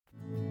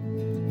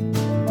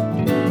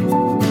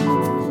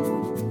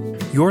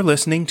You're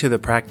listening to the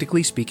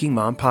Practically Speaking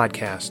Mom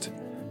podcast.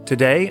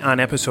 Today,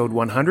 on episode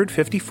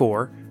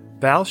 154,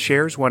 Val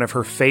shares one of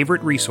her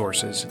favorite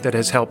resources that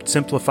has helped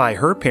simplify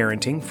her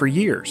parenting for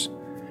years.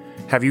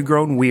 Have you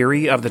grown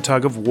weary of the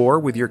tug of war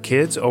with your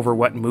kids over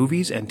what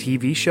movies and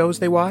TV shows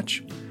they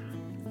watch?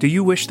 Do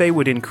you wish they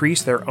would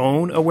increase their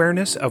own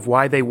awareness of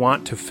why they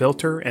want to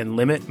filter and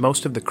limit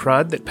most of the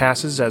crud that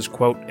passes as,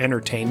 quote,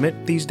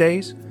 entertainment these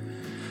days?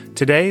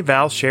 Today,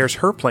 Val shares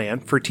her plan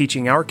for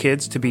teaching our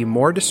kids to be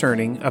more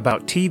discerning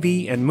about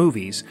TV and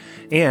movies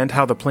and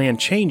how the plan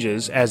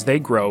changes as they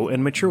grow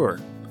and mature.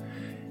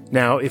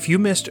 Now, if you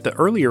missed the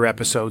earlier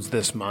episodes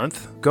this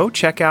month, go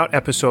check out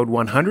episode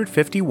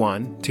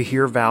 151 to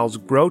hear Val's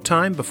Grow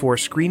Time Before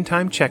Screen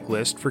Time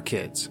checklist for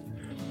kids.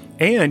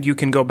 And you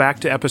can go back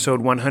to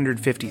episode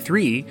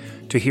 153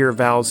 to hear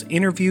Val's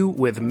interview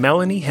with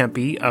Melanie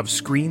Hempy of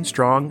Screen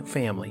Strong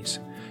Families,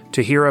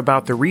 to hear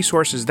about the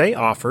resources they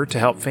offer to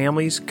help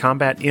families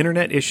combat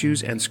internet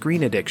issues and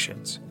screen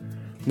addictions.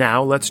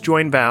 Now, let's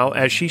join Val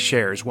as she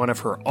shares one of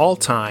her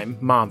all-time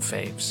mom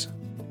faves.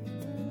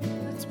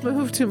 Let's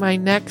move to my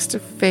next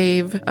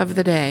fave of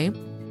the day.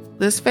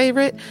 This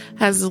favorite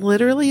has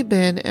literally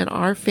been in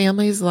our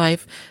family's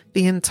life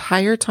the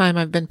entire time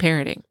I've been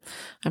parenting.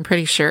 I'm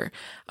pretty sure.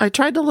 I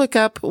tried to look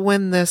up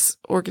when this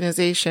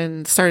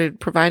organization started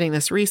providing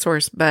this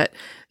resource, but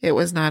it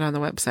was not on the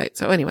website.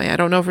 So anyway, I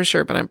don't know for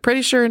sure, but I'm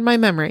pretty sure in my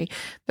memory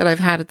that I've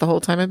had it the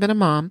whole time I've been a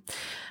mom,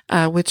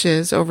 which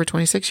is over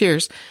 26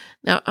 years.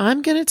 Now,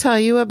 I'm going to tell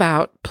you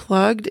about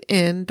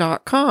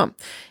pluggedin.com.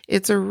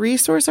 It's a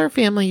resource our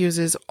family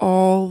uses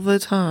all the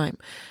time.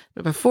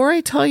 But before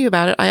I tell you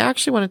about it, I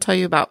actually want to tell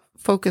you about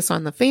Focus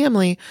on the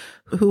Family,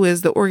 who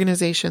is the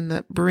organization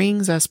that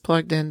brings us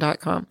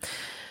pluggedin.com.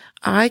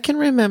 I can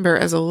remember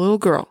as a little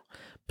girl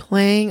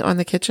playing on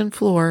the kitchen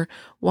floor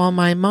while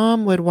my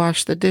mom would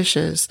wash the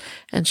dishes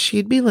and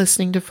she'd be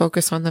listening to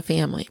Focus on the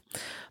Family.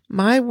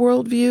 My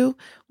worldview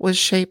was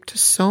shaped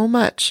so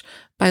much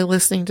by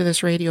listening to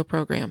this radio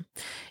program.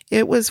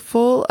 It was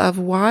full of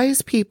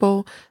wise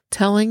people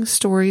telling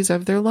stories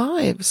of their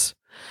lives.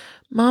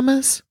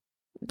 Mamas,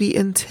 be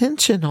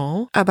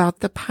intentional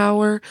about the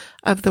power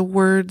of the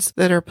words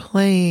that are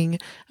playing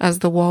as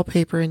the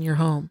wallpaper in your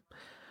home.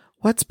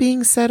 What's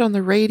being said on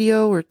the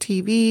radio or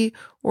TV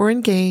or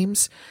in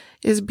games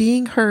is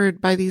being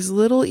heard by these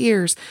little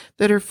ears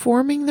that are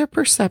forming their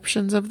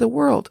perceptions of the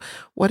world.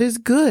 What is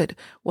good?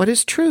 What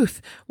is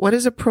truth? What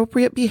is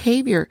appropriate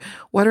behavior?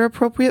 What are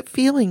appropriate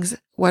feelings?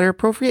 What are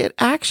appropriate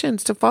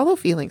actions to follow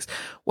feelings?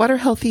 What are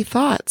healthy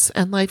thoughts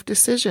and life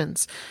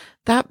decisions?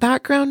 That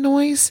background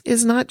noise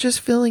is not just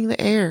filling the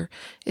air.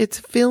 It's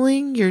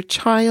filling your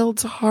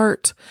child's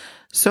heart.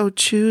 So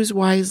choose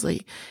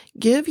wisely.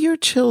 Give your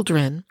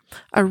children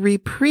a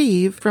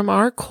reprieve from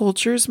our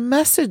culture's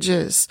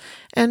messages,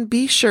 and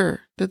be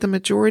sure that the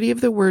majority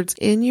of the words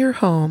in your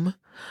home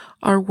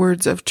are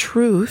words of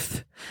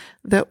truth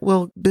that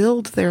will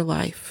build their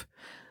life.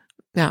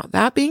 Now,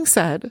 that being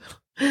said,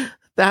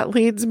 that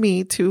leads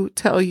me to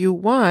tell you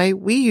why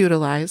we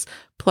utilize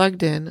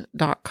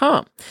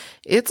pluggedin.com.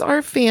 It's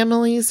our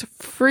family's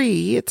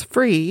free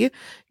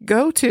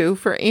go-to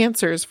for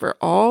answers for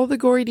all the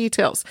gory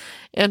details.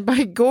 And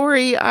by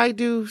gory, I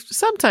do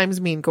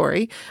sometimes mean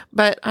gory,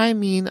 but I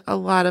mean a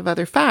lot of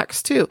other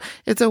facts too.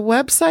 It's a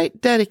website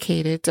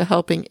dedicated to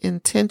helping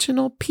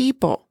intentional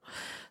people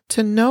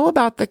to know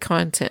about the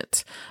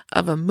content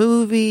of a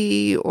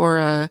movie or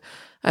a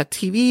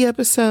TV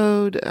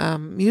episode,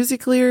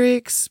 music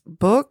lyrics,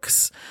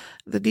 books,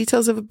 the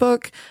details of a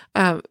book,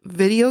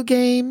 video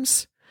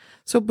games.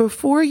 So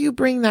before you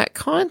bring that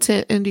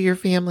content into your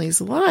family's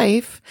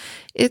life,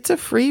 it's a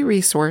free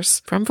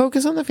resource from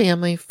Focus on the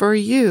Family for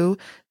you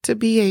to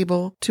be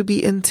able to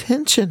be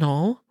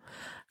intentional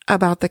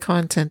about the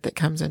content that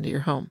comes into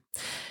your home.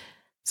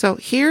 So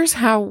here's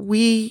how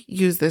we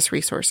use this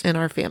resource in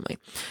our family.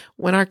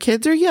 When our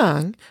kids are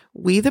young,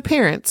 we, the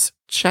parents,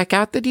 check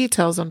out the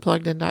details on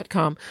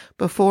pluggedin.com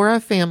before our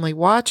family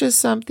watches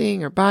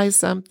something or buys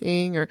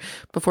something or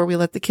before we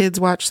let the kids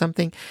watch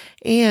something.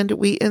 And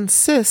we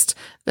insist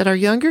that our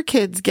younger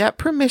kids get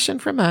permission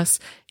from us.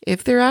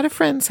 If they're at a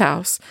friend's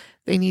house,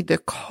 they need to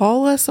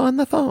call us on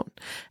the phone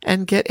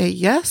and get a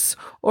yes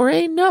or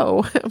a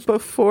no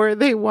before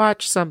they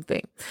watch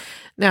something.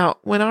 Now,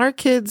 when our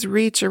kids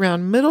reach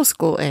around middle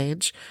school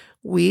age,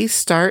 we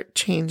start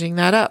changing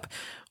that up.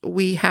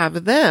 We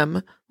have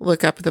them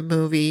look up the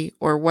movie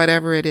or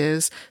whatever it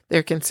is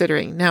they're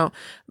considering. Now,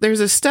 there's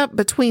a step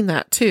between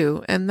that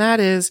too, and that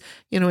is,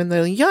 in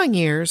the young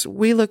years,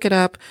 we look it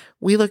up,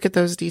 we look at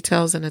those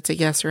details, and it's a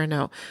yes or a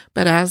no.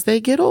 But as they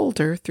get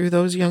older, through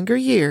those younger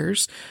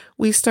years,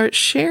 we start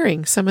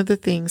sharing some of the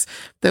things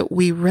that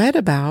we read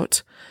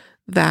about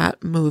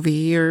that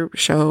movie or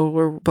show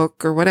or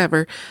book or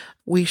whatever.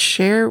 We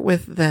share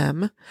with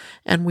them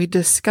and we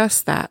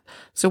discuss that.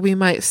 So we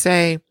might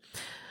say,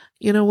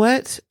 you know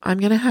what? I'm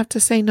going to have to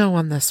say no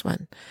on this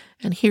one.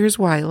 And here's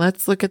why.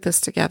 Let's look at this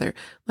together.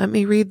 Let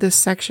me read this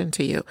section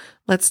to you.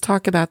 Let's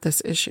talk about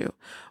this issue.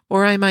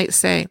 Or I might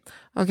say,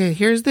 okay,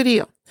 here's the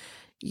deal.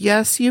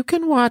 Yes, you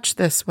can watch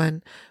this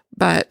one,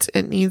 but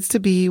it needs to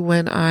be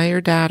when I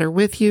or dad are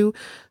with you,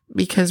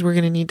 because we're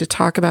going to need to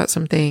talk about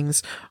some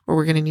things, or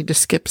we're going to need to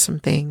skip some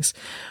things.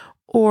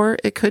 Or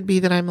it could be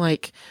that I'm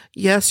like,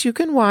 yes, you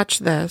can watch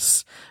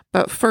this,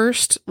 but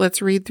first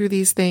let's read through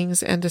these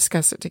things and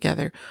discuss it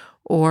together.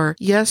 Or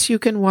yes, you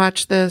can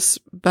watch this,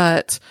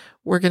 but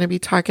we're going to be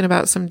talking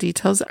about some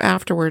details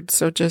afterwards.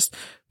 So just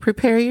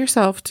prepare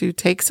yourself to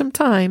take some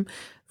time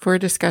for a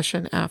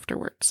discussion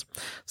afterwards.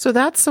 So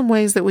that's some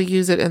ways that we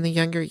use it in the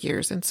younger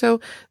years. And so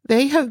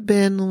they have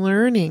been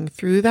learning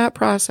through that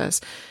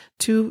process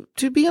to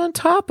be on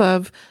top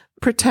of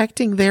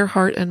protecting their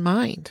heart and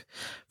mind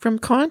from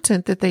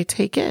content that they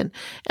take in.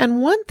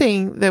 And one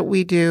thing that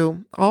we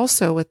do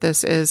also with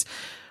this is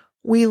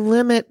we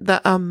limit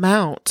the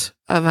amount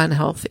of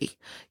unhealthy.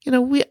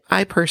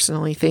 I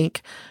personally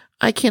think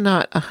I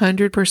cannot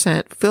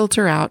 100%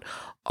 filter out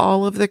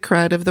all of the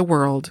crud of the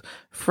world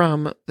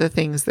from the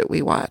things that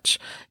we watch.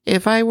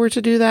 If I were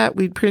to do that,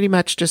 we'd pretty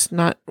much just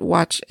not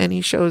watch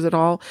any shows at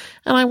all.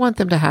 And I want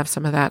them to have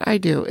some of that. I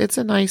do. It's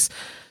a nice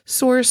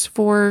source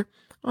for,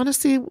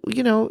 honestly,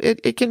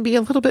 it can be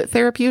a little bit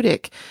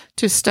therapeutic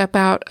to step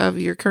out of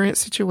your current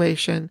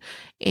situation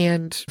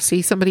and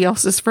see somebody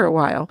else's for a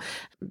while.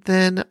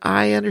 Then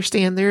I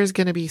understand there's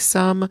going to be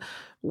some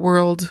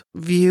world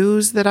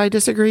views that I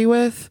disagree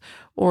with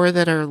or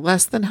that are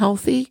less than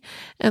healthy.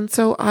 And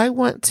so I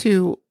want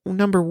to,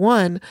 number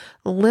one,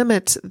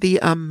 limit the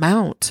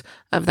amount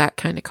of that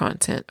kind of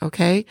content.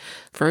 Okay.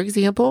 For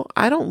example,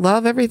 I don't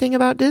love everything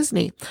about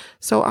Disney.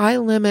 So I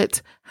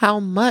limit how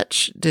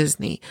much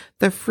Disney,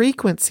 the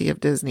frequency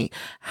of Disney,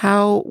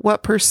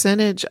 what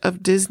percentage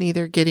of Disney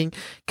they're getting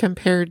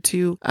compared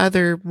to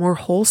other more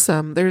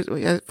wholesome.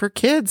 For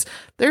kids,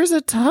 there's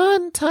a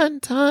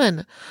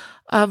ton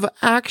of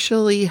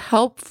actually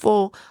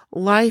helpful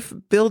life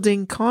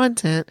building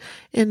content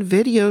in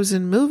videos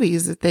and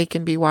movies that they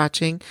can be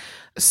watching.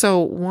 So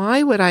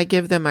why would I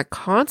give them a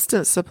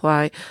constant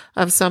supply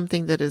of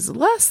something that is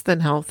less than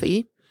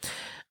healthy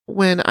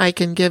when I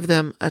can give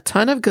them a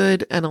ton of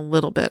good and a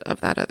little bit of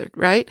that other,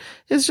 right?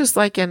 It's just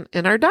like in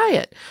our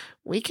diet.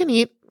 We can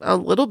eat a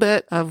little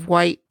bit of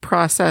white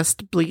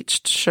processed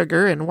bleached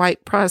sugar and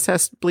white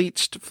processed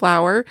bleached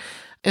flour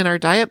in our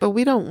diet, but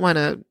we don't want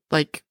to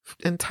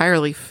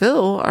entirely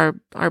fill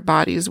our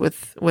bodies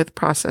with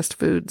processed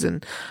foods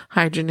and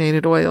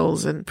hydrogenated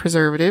oils and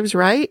preservatives,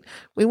 right?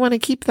 We want to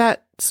keep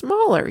that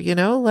smaller,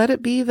 let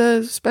it be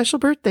the special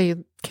birthday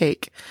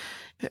cake.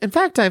 In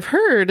fact, I've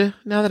heard,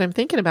 now that I'm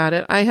thinking about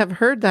it, I have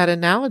heard that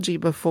analogy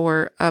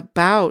before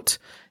about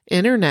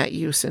internet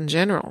use in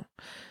general.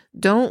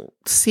 Don't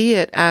see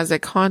it as a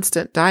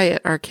constant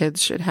diet our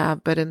kids should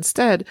have, but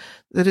instead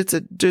that it's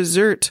a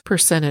dessert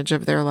percentage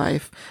of their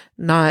life,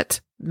 not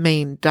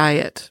main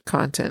diet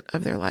content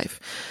of their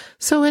life.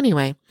 So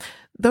anyway,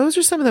 those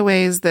are some of the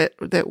ways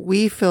that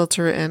we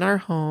filter in our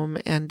home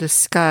and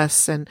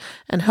discuss and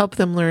help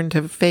them learn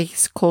to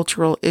face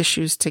cultural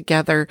issues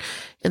together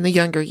in the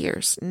younger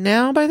years.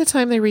 Now, by the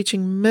time they're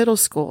reaching middle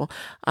school,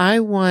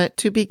 I want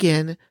to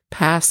begin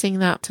passing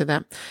that to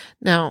them.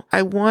 Now,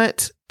 I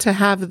want to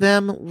have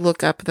them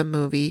look up the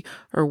movie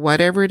or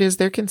whatever it is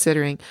they're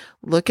considering,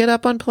 look it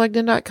up on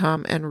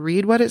pluggedin.com and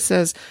read what it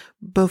says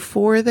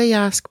before they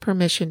ask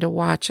permission to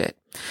watch it.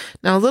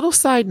 Now, a little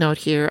side note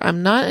here,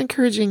 I'm not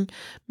encouraging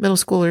middle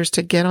schoolers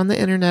to get on the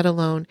internet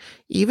alone,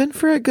 even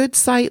for a good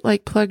site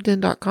like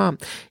pluggedin.com.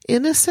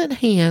 Innocent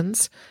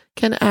hands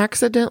can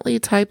accidentally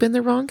type in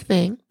the wrong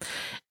thing,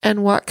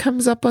 and what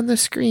comes up on the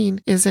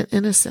screen isn't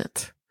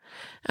innocent.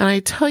 And I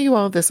tell you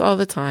all this all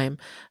the time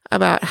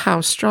about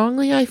how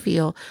strongly I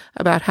feel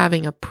about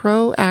having a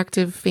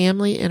proactive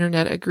family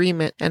internet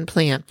agreement and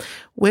plan,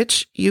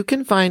 which you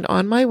can find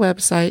on my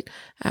website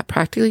at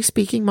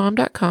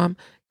practicallyspeakingmom.com.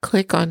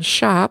 Click on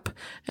shop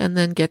and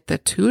then get the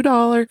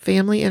 $2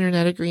 family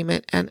internet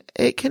agreement. And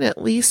it can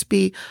at least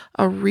be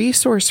a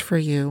resource for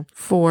you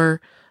for,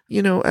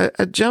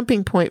 a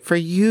jumping point for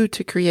you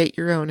to create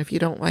your own. If you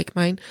don't like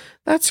mine,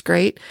 that's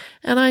great.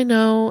 And I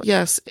know,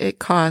 yes, it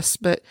costs,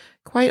 but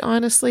quite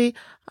honestly,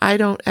 I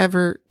don't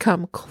ever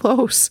come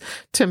close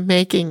to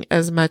making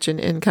as much an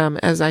income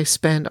as I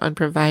spend on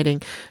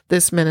providing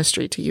this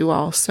ministry to you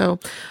all. So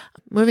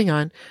moving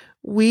on.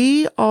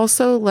 We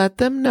also let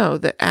them know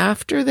that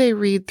after they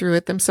read through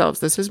it themselves,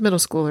 this is middle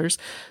schoolers,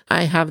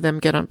 I have them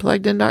get on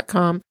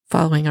pluggedin.com,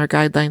 following our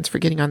guidelines for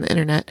getting on the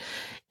internet,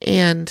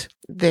 and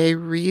they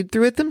read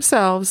through it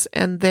themselves,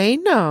 and they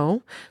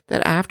know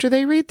that after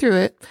they read through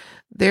it,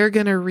 they're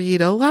going to read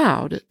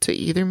aloud to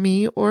either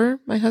me or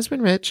my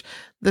husband, Rich,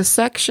 the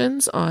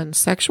sections on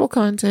sexual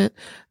content,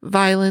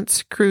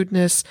 violence,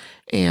 crudeness,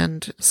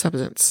 and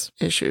substance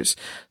issues.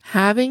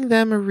 Having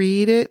them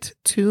read it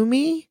to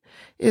me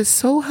is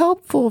so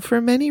helpful for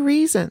many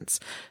reasons.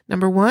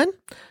 Number one,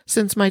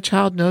 since my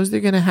child knows they're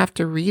going to have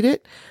to read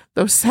it,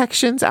 those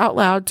sections out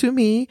loud to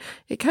me,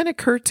 it kind of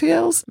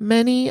curtails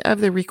many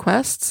of the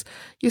requests.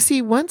 You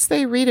see, once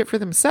they read it for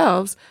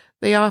themselves,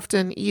 They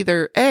often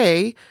either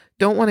A,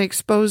 don't want to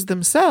expose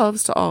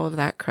themselves to all of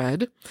that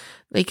crud.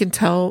 They can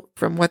tell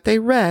from what they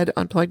read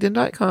on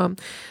pluggedin.com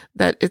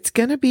that it's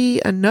going to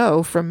be a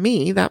no from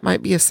me. That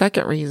might be a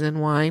second reason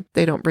why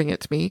they don't bring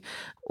it to me.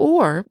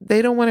 Or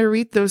they don't want to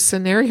read those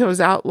scenarios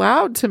out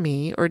loud to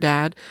me or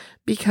dad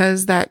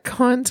because that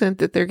content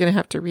that they're going to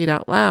have to read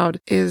out loud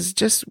is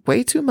just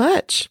way too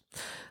much.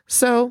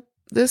 So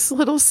this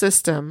little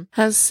system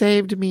has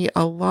saved me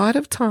a lot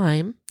of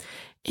time,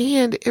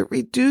 and it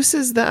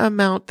reduces the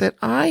amount that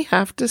I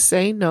have to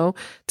say no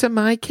to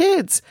my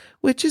kids,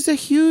 which is a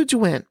huge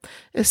win,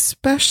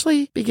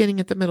 especially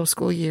beginning at the middle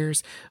school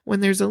years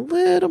when there's a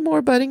little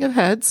more butting of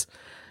heads.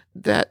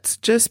 That's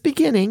just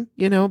beginning,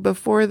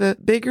 before the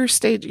bigger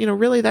stage,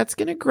 really that's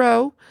going to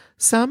grow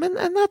some,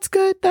 and that's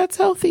good. That's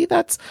healthy.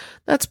 That's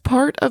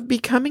part of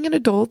becoming an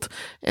adult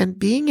and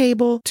being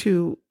able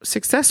to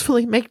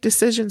successfully make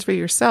decisions for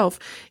yourself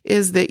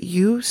is that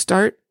you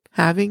start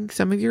having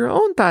some of your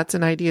own thoughts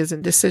and ideas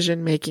and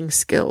decision-making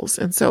skills.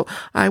 And so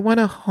I want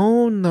to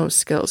hone those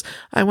skills.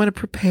 I want to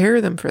prepare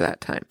them for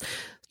that time.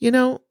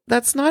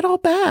 That's not all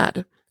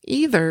bad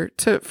either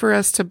for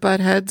us to butt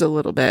heads a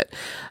little bit.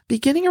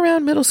 Beginning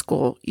around middle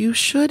school, you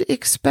should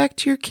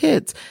expect your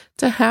kids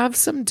to have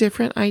some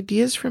different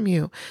ideas from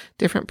you,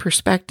 different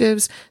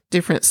perspectives,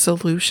 different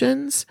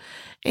solutions,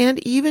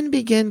 and even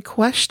begin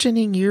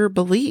questioning your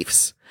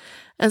beliefs.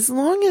 As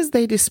long as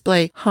they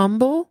display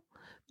humble,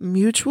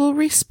 mutual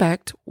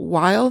respect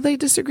while they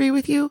disagree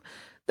with you,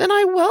 then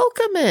I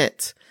welcome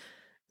it.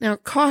 Now,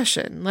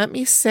 caution, let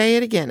me say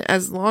it again.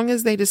 As long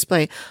as they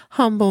display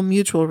humble,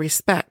 mutual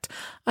respect,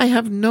 I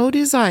have no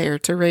desire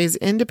to raise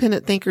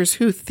independent thinkers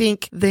who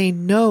think they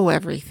know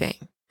everything.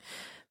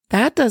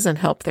 That doesn't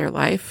help their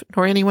life,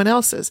 nor anyone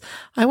else's.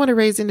 I want to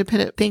raise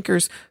independent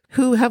thinkers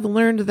who have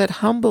learned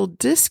that humble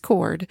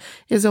discord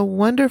is a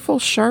wonderful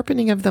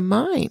sharpening of the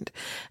mind,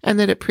 and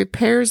that it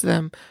prepares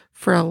them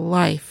for a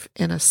life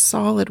in a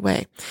solid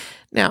way.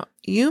 Now,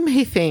 you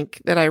may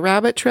think that I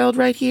rabbit trailed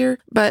right here,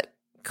 but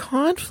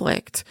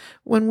conflict,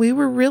 when we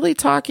were really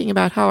talking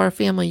about how our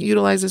family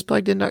utilizes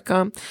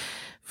pluggedin.com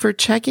for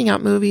checking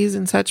out movies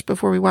and such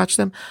before we watch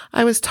them,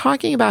 I was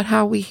talking about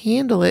how we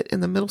handle it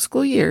in the middle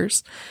school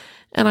years.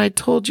 And I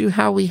told you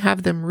how we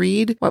have them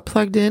read what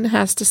Plugged In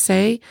has to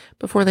say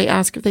before they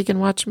ask if they can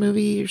watch a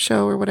movie or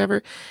show or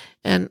whatever.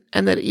 And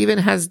that even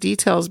has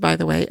details, by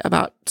the way,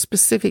 about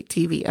specific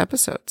TV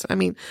episodes. I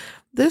mean,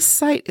 this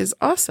site is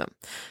awesome.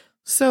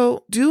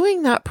 So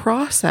doing that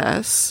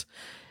process,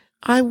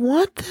 I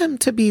want them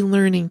to be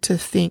learning to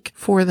think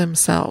for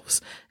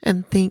themselves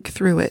and think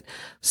through it.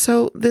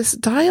 So this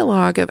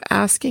dialogue of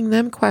asking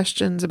them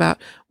questions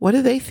about what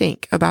do they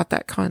think about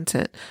that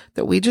content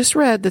that we just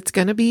read that's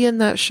going to be in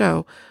that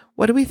show?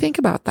 What do we think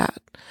about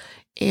that?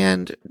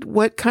 And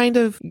what kind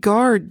of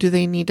guard do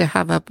they need to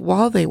have up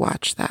while they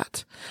watch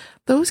that?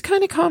 Those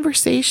kind of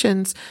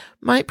conversations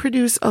might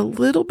produce a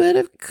little bit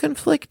of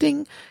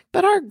conflicting,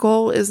 but our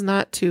goal is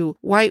not to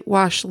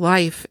whitewash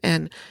life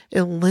and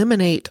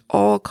eliminate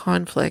all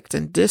conflict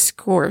and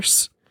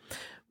discourse.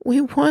 We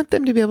want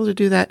them to be able to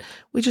do that.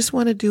 We just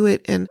want to do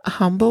it in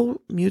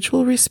humble,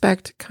 mutual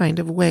respect kind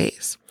of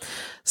ways.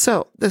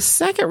 So the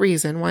second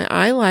reason why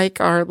I like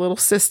our little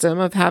system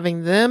of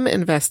having them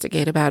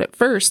investigate about it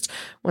first,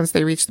 once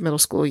they reach the middle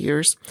school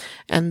years,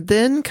 and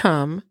then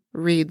come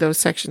read those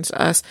sections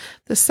to us,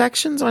 the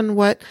sections on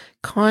what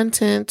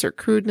content or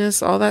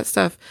crudeness, all that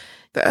stuff.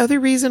 The other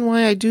reason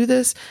why I do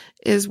this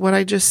is what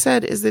I just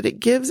said, is that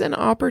it gives an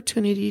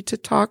opportunity to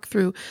talk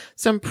through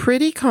some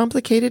pretty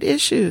complicated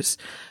issues.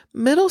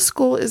 Middle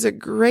school is a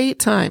great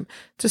time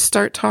to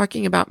start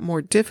talking about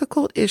more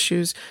difficult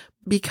issues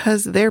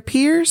because their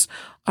peers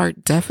are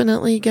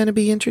definitely going to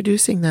be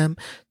introducing them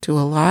to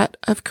a lot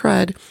of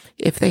crud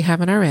if they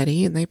haven't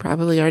already, and they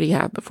probably already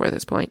have before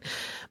this point.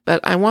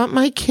 But I want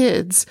my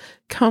kids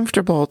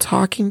comfortable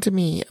talking to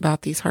me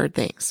about these hard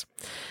things.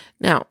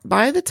 Now,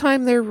 by the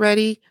time they're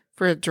ready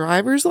for a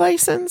driver's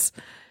license,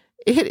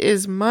 it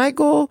is my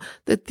goal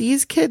that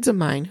these kids of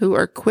mine who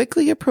are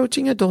quickly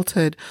approaching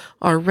adulthood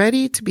are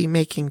ready to be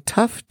making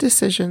tough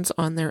decisions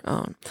on their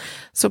own.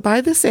 So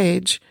by this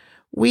age,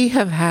 we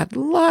have had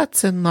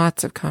lots and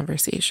lots of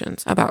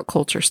conversations about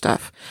culture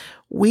stuff.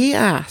 We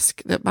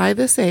ask that by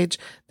this age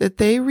that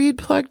they read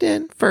Plugged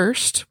In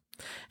first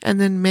and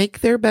then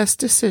make their best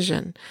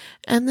decision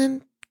and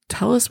then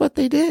tell us what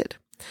they did.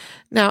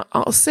 Now,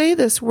 I'll say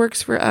this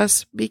works for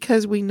us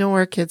because we know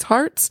our kids'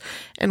 hearts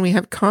and we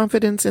have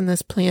confidence in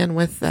this plan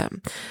with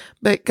them.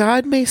 But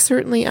God may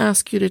certainly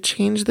ask you to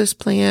change this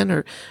plan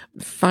or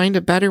find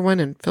a better one,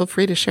 and feel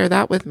free to share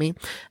that with me.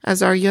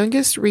 As our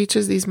youngest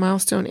reaches these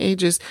milestone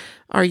ages,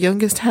 our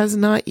youngest has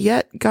not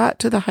yet got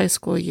to the high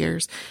school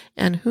years.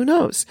 And who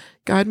knows,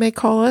 God may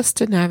call us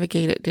to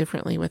navigate it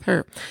differently with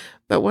her.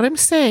 But what I'm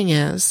saying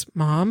is,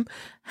 Mom,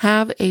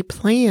 have a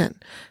plan.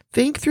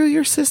 Think through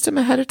your system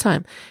ahead of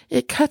time.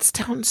 It cuts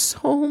down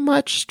so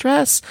much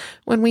stress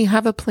when we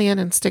have a plan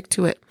and stick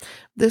to it.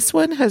 This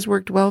one has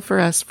worked well for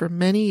us for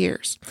many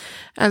years.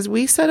 As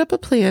we set up a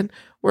plan,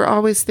 we're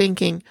always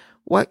thinking,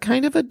 what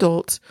kind of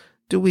adult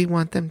do we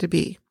want them to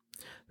be?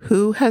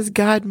 Who has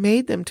God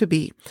made them to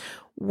be?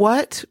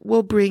 What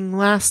will bring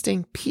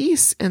lasting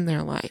peace in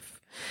their life?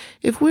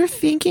 If we're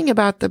thinking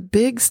about the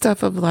big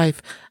stuff of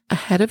life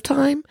ahead of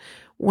time,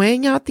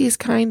 weighing out these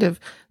kind of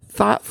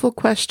thoughtful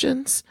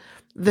questions,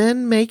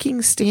 then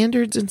making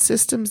standards and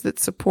systems that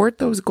support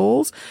those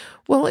goals,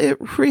 well, it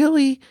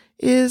really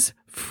is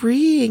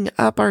freeing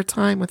up our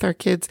time with our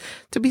kids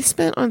to be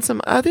spent on some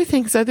other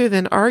things other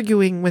than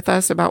arguing with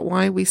us about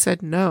why we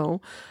said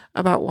no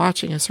about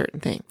watching a certain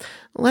thing.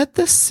 Let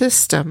the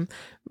system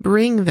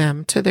bring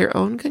them to their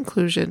own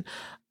conclusion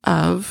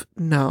of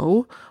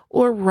no,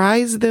 or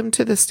rise them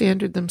to the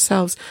standard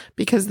themselves,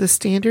 because the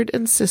standard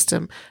and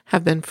system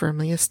have been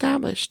firmly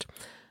established.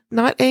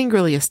 Not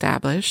angrily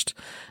established,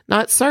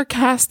 not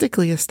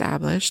sarcastically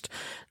established,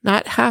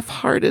 not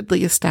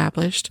half-heartedly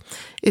established.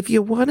 If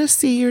you want to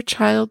see your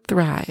child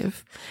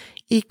thrive,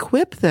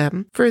 equip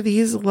them for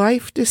these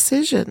life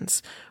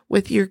decisions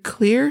with your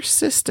clear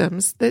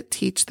systems that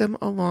teach them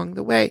along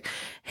the way.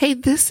 Hey,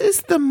 this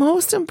is the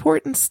most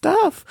important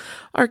stuff.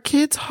 Our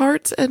kids'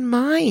 hearts and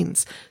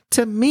minds,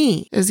 to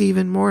me, is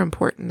even more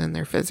important than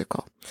their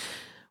physical.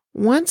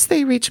 Once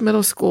they reach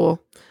middle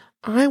school,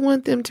 I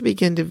want them to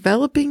begin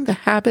developing the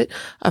habit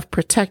of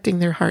protecting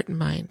their heart and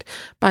mind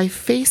by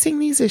facing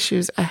these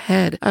issues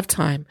ahead of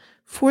time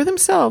for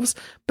themselves,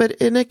 but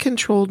in a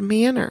controlled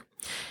manner.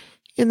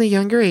 In the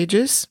younger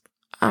ages,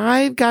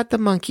 I've got the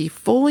monkey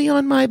fully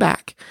on my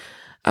back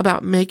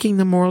about making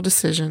the moral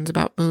decisions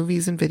about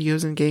movies and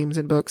videos and games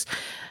and books.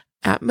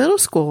 At middle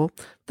school,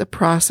 the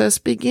process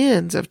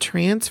begins of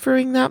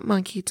transferring that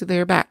monkey to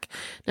their back.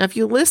 Now, if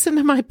you listen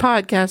to my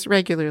podcast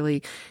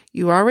regularly,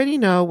 you already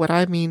know what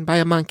I mean by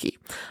a monkey.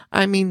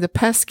 I mean the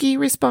pesky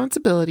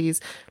responsibilities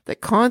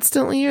that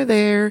constantly are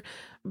there,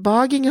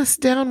 bogging us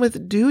down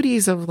with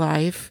duties of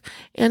life,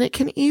 and it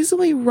can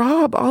easily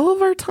rob all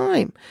of our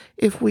time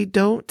if we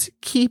don't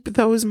keep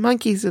those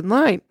monkeys in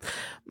line.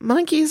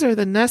 Monkeys are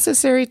the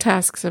necessary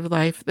tasks of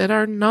life that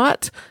are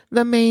not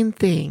the main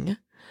thing.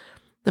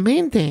 The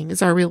main thing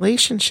is our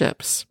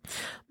relationships.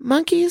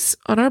 Monkeys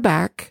on our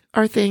back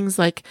are things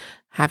like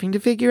having to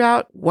figure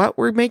out what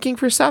we're making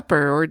for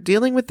supper, or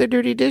dealing with the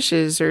dirty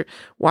dishes, or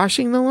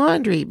washing the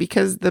laundry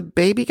because the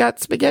baby got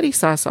spaghetti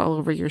sauce all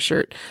over your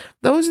shirt.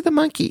 Those are the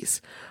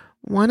monkeys.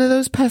 One of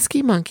those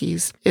pesky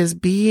monkeys is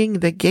being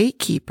the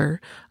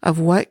gatekeeper of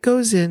what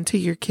goes into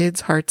your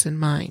kids' hearts and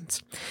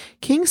minds.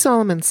 King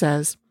Solomon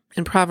says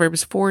in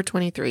Proverbs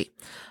 4:23,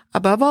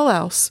 "Above all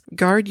else,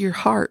 guard your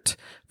heart,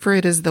 for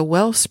it is the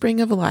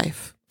wellspring of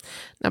life."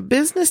 Now,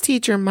 business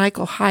teacher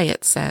Michael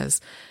Hyatt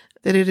says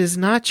that it is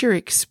not your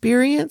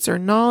experience or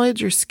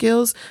knowledge or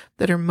skills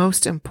that are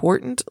most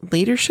important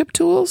leadership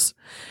tools.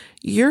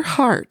 Your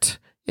heart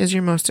is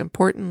your most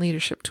important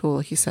leadership tool,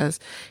 he says.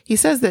 He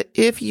says that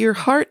if your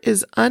heart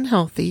is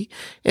unhealthy,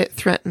 it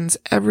threatens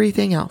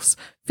everything else: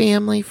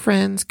 family,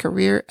 friends,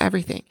 career,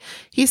 everything.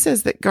 He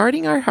says that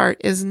guarding our heart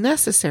is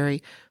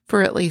necessary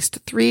for at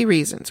least 3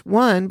 reasons.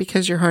 1,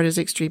 because your heart is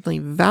extremely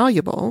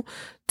valuable.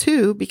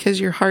 2,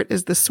 because your heart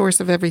is the source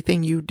of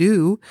everything you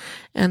do.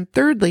 And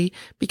thirdly,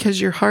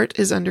 because your heart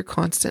is under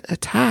constant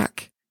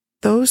attack.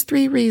 Those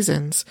 3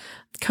 reasons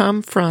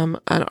come from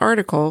an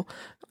article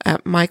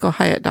at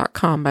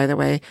michaelhyatt.com, by the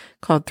way,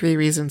 called 3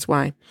 Reasons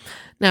Why.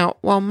 Now,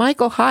 while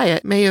Michael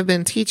Hyatt may have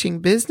been teaching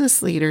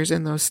business leaders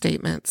in those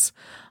statements,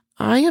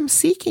 I am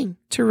seeking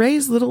to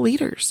raise little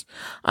leaders.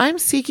 I'm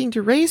seeking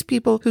to raise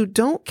people who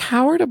don't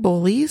cower to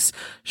bullies,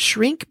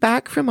 shrink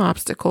back from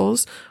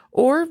obstacles,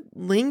 or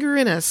linger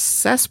in a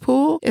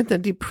cesspool in the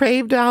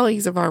depraved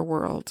alleys of our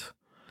world.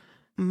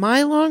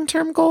 My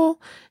long-term goal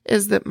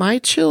is that my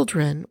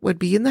children would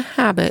be in the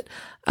habit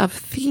of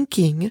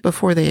thinking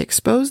before they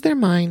expose their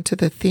mind to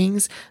the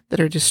things that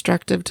are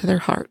destructive to their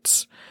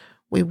hearts.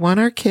 We want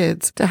our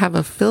kids to have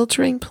a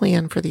filtering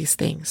plan for these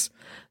things.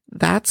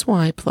 That's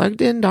why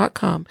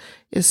PluggedIn.com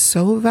is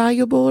so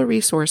valuable a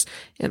resource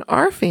in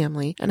our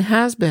family and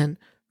has been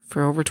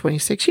for over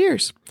 26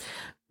 years.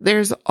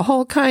 There's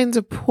all kinds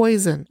of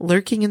poison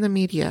lurking in the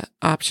media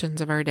options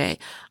of our day.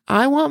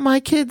 I want my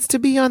kids to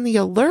be on the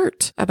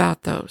alert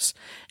about those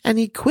and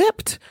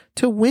equipped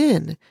to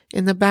win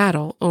in the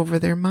battle over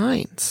their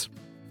minds.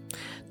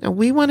 Now,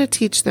 we want to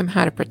teach them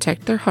how to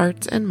protect their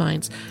hearts and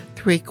minds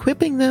through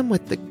equipping them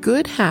with the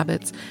good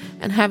habits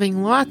and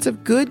having lots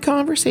of good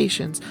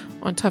conversations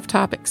on tough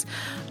topics.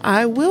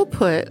 I will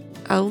put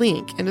a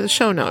link into the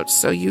show notes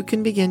so you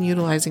can begin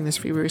utilizing this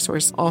free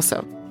resource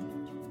also.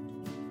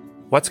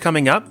 What's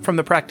coming up from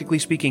the Practically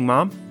Speaking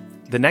Mom?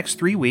 The next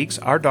 3 weeks,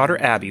 our daughter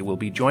Abby will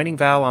be joining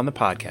Val on the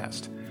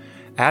podcast.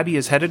 Abby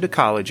is headed to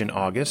college in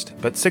August,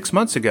 but 6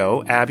 months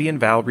ago, Abby and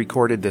Val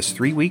recorded this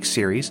 3-week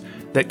series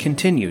that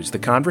continues the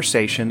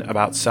conversation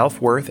about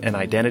self-worth and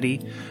identity,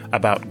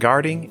 about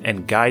guarding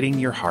and guiding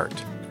your heart.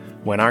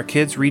 When our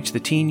kids reach the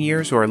teen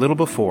years or a little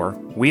before,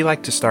 we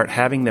like to start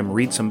having them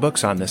read some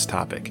books on this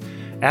topic.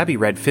 Abby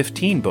read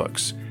 15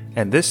 books,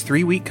 and this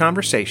 3-week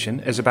conversation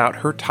is about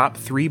her top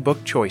 3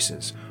 book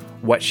choices,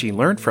 what she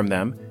learned from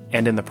them,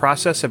 and in the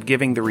process of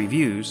giving the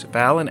reviews,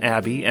 Val and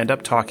Abby end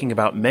up talking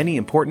about many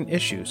important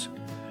issues.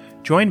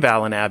 Join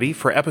Val and Abby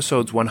for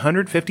episodes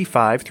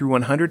 155 through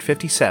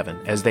 157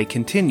 as they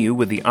continue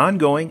with the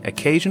ongoing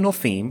occasional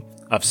theme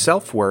of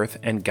self-worth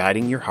and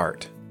guiding your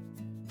heart.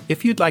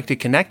 If you'd like to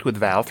connect with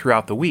Val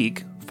throughout the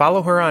week,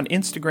 follow her on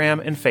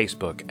Instagram and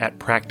Facebook at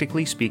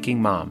Practically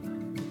Speaking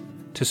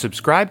Mom. To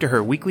subscribe to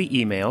her weekly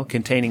email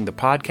containing the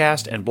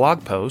podcast and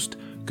blog post,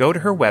 go to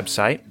her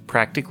website,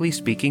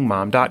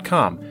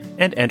 practicallyspeakingmom.com,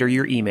 and enter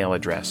your email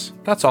address.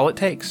 That's all it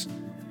takes.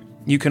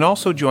 You can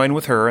also join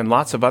with her and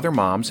lots of other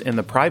moms in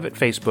the private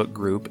Facebook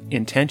group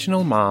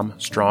Intentional Mom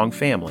Strong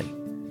Family.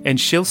 And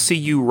she'll see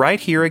you right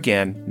here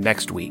again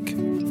next week.